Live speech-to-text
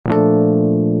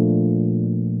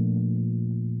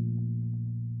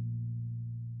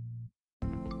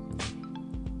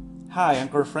Hi,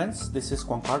 Anchor friends. This is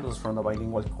Juan Carlos from the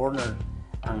Bilingual Corner,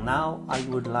 and now I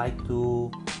would like to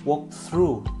walk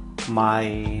through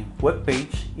my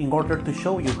webpage in order to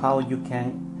show you how you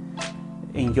can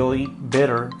enjoy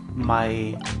better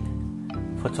my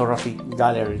photography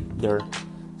gallery there.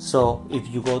 So if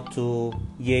you go to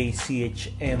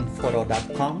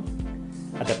jchmphoto.com,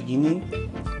 at the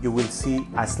beginning you will see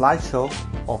a slideshow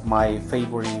of my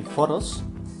favorite photos,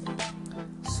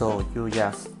 so you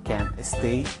just can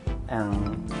stay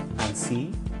and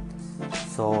see.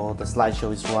 So the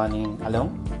slideshow is running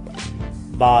alone,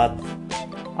 but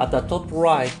at the top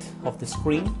right of the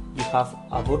screen you have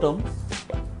a button.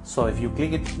 So if you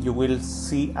click it, you will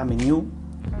see a menu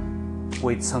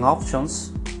with some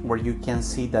options where you can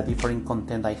see the different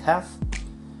content I have.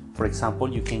 For example,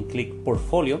 you can click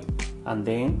portfolio, and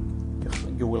then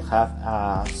you will have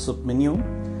a sub menu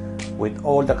with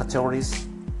all the categories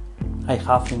I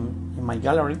have in my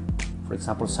gallery. For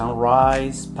example,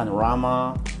 sunrise,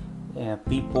 panorama,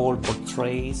 people,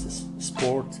 portraits,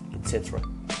 sport, etc.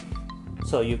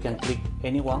 So you can click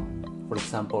any one, for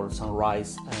example,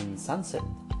 sunrise and sunset,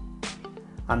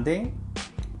 and then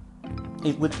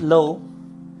it will load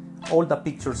all the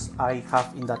pictures I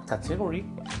have in that category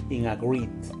in a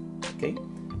grid. Okay,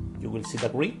 you will see the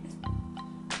grid.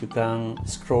 You can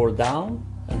scroll down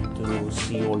and to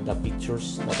see all the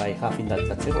pictures that I have in that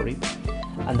category.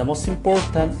 And the most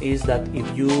important is that if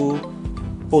you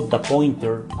put the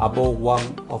pointer above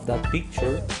one of that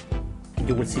picture,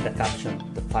 you will see the caption,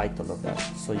 the title of that,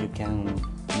 so you can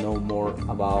know more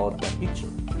about the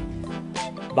picture.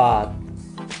 But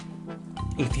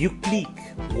if you click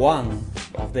one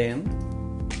of them,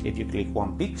 if you click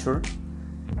one picture,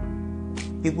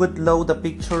 it would load the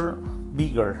picture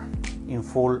bigger in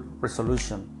full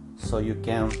resolution, so you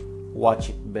can watch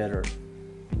it better.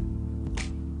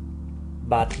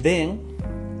 But then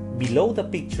below the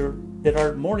picture there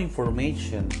are more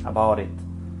information about it.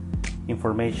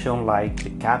 Information like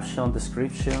the caption,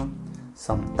 description,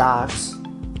 some tags,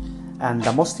 and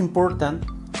the most important,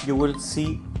 you will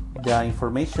see the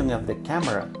information of the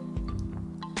camera.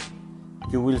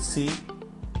 You will see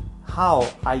how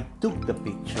I took the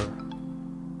picture,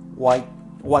 what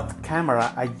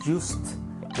camera I used,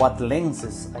 what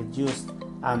lenses I used,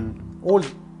 and all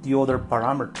the other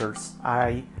parameters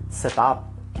I set up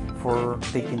for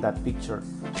taking that picture.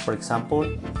 For example,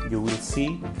 you will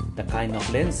see the kind of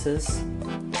lenses,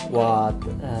 what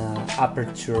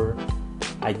aperture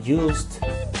I used,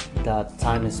 the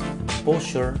time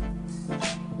exposure.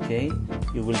 Okay,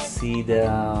 you will see the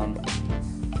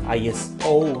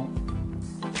ISO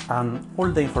and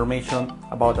all the information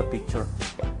about the picture.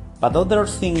 But other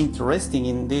thing interesting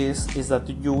in this is that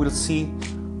you will see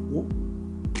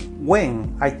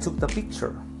when I took the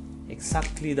picture,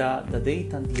 exactly the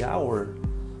date and the hour,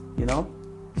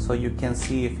 so you can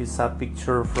see if it's a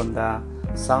picture from the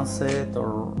sunset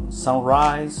or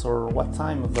sunrise or what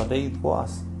time of the day it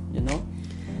was.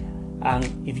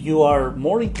 And if you are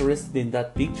more interested in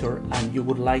that picture and you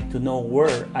would like to know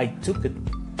where I took it,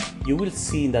 you will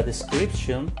see in the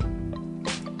description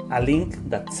a link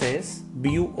that says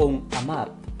view on a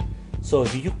map. So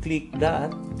if you click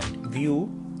that view,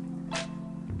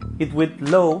 it will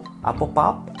load a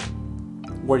pop-up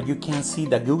where you can see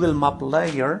the Google Map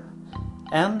layer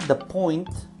and the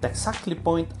exactly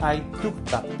point I took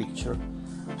that picture.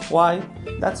 Why?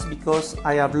 That's because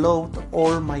I upload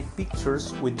all my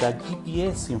pictures with the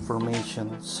GPS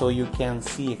information, so you can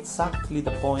see exactly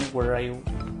the point where I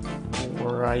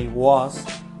was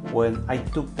when I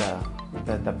took the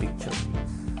picture.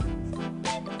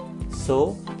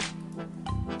 So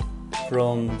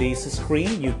from this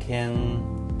screen you can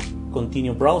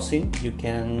continue browsing. You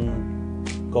can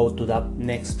go to the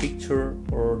next picture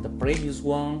or the previous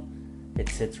one,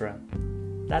 etc.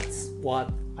 That's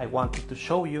what I wanted to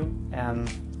show you, and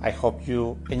I hope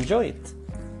you enjoy it.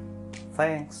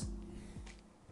 Thanks.